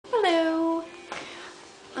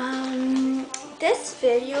This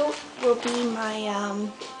video will be my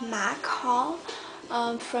MAC haul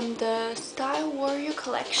from the Style Warrior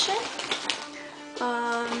collection. So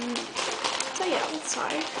yeah, let's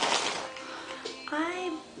start.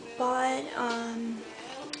 I bought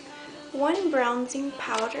one bronzing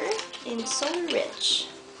powder in Solar Rich.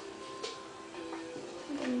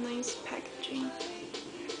 The nice packaging.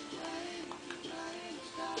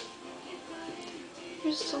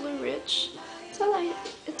 Here's Solar Rich.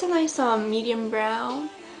 It's a nice medium brown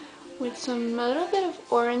with a little bit of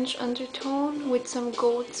orange undertone with some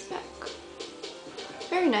gold speck.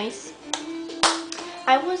 Very nice.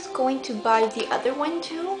 I was going to buy the other one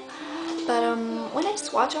too, but when I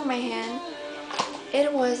swatched on my hand,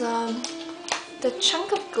 it was the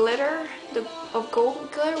chunk of glitter, of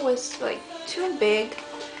gold glitter was like too big,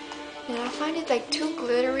 and I find it like too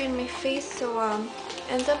glittery in my face, so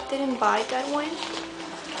ended up didn't buy that one.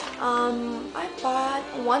 I bought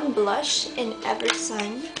one blush in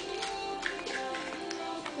Eversun.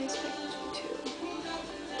 Nice packaging too.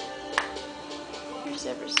 Here's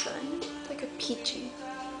Eversun. It's like a peachy.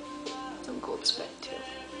 Some gold speck too.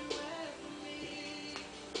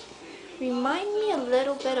 Remind me a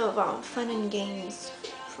little bit of Fun and Games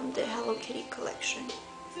from the Hello Kitty collection.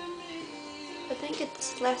 I think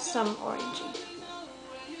it's less orangey.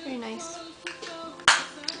 Very nice.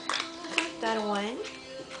 Got that one.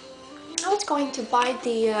 I was going to buy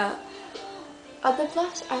the other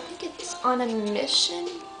blush. I think it's On a Mission,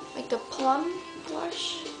 like the plum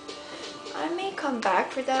blush. I may come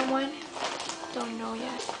back for that one. Don't know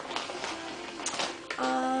yet.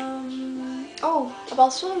 Oh,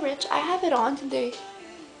 about Solar Rich, I have it on today.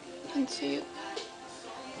 You can see it.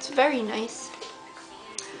 It's very nice.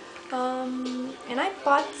 And I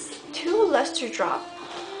bought two Luster Drop.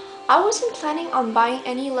 I wasn't planning on buying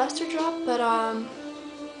any Luster Drop, but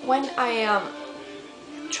when I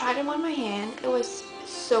tried them on my hand, it was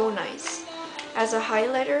so nice. As a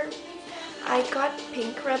highlighter, I got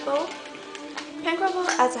Pink Rebel. Pink Rebel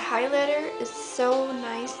as a highlighter is so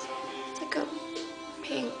nice. It's like a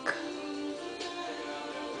pink.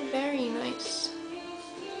 Very nice.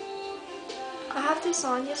 I have this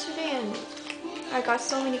on yesterday and I got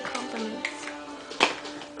so many compliments.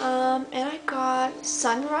 And I got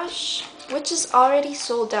Sunrush, which is already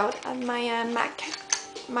sold out at my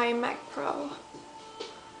Mac Pro.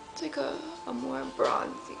 It's like a more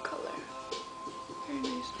bronzy color. Very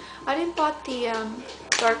nice. I didn't buy the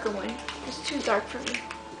darker one. It's too dark for me.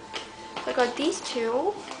 So I got these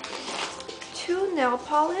two nail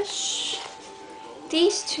polish.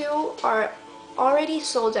 These two are already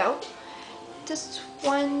sold out. This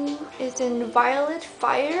one is in Violet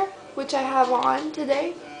Fire, which I have on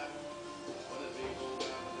today.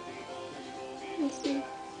 Let's see.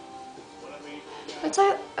 It's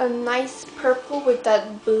like a nice purple with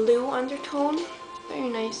that blue undertone. Very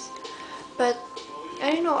nice. But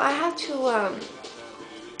I don't know, I have to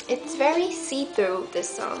it's very see-through,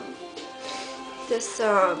 this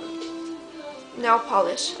nail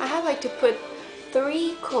polish. I have like to put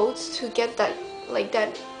 3 coats to get that, like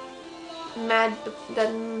that matte,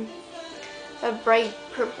 that bright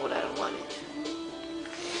purple that I wanted.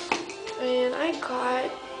 And I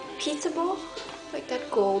got Pizza Bowl, like that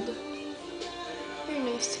gold. Very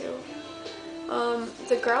nice too.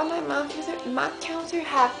 The girl at Mac Counter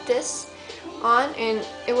had this on and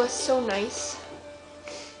it was so nice.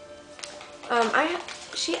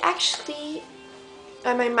 She actually,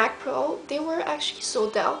 at my Mac Pro, they were actually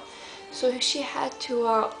sold out. So she had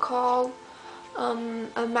to call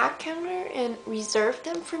a Mac Counter and reserve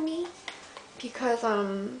them for me because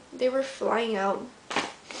they were flying out.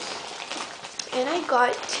 And I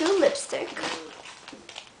got 2 lipstick.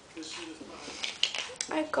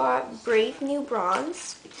 I got Brave New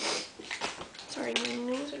Bronze. Sorry, my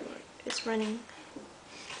nose is running.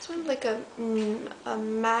 This one's like a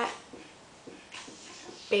matte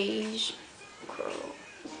beige curl.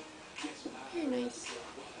 Very nice.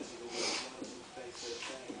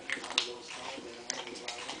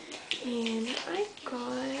 And I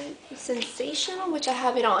got Sensational, which I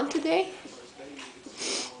have it on today.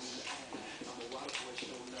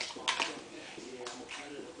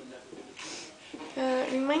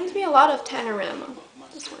 It reminds me a lot of Tanorama,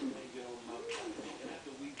 this one.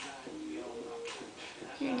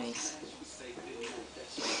 Very nice.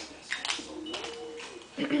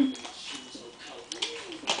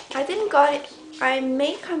 I didn't got it. I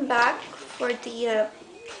may come back for the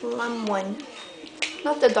plum one.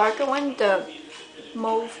 Not the darker one, the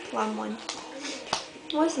mauve plum one.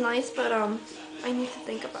 It was nice, but I need to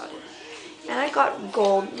think about it. And I got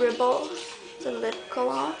Gold Ribble, the lip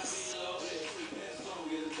gloss.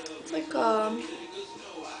 It's like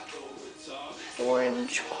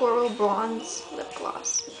orange coral bronze lip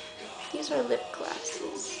gloss. These are lip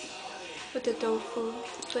glosses with the tofu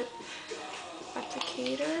lip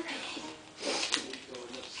applicator.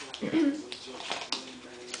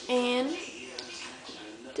 And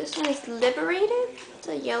this one is Liberated. It's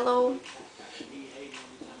a yellow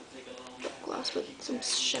lip gloss with some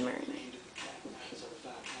shimmer in it.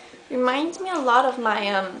 Reminds me a lot of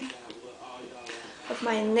my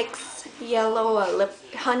NYX yellow lip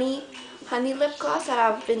honey lip gloss that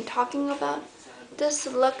I've been talking about. This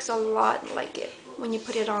looks a lot like it when you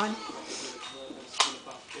put it on.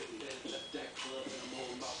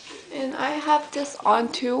 And I have this on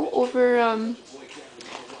too over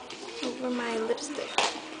my lipstick.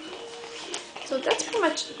 So that's pretty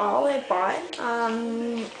much all I bought.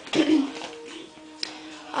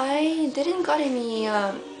 I didn't got any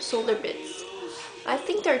solar bits. I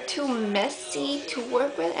think they're too messy to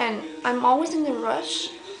work with, and I'm always in a rush,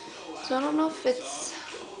 so I don't know if it's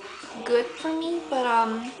good for me. But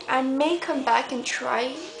I may come back and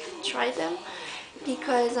try them,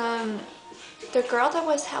 because the girl that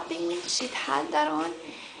was helping me, she had that on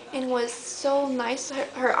and it was so nice.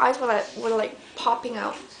 Her eyes were like popping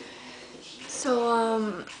out.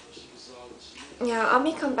 So yeah, I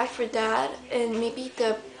may come back for that, and maybe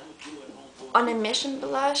the On a Mission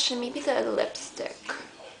blush, and maybe the lipstick,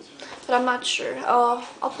 but I'm not sure. I'll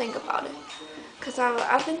think about it, because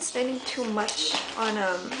I've been spending too much on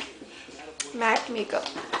MAC makeup.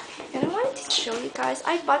 And I wanted to show you guys,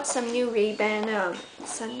 I bought some new Ray-Ban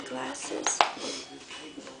sunglasses.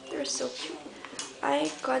 They're so cute.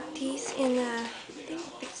 I got these in I think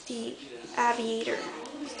it's the Aviator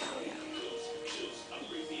style, yeah.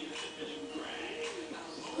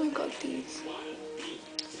 I got these.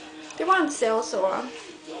 They were on sale, so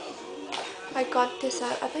I got this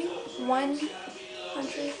at, I think, $119,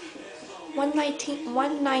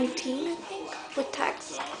 I think, with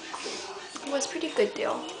tax. It was a pretty good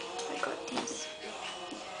deal. I got these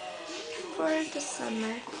for the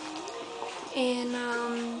summer. And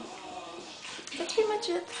that's pretty much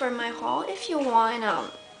it for my haul. If you want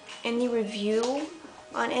any review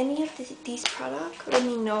on any of these products, let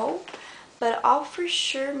me know. But I'll for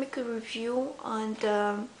sure make a review on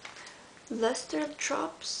the Luster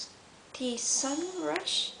Drops, the Sun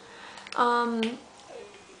Rush.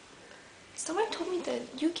 Someone told me that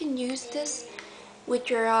you can use this with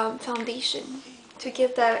your foundation to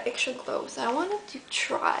give that extra glow. So I wanted to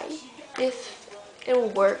try if it'll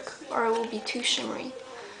work or it will be too shimmery.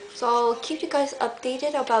 So I'll keep you guys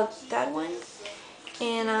updated about that one.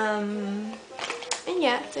 And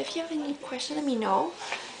yeah, so if you have any questions, let me know.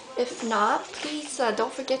 If not, please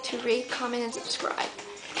don't forget to rate, comment, and subscribe.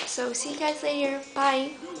 So see you guys later.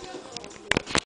 Bye.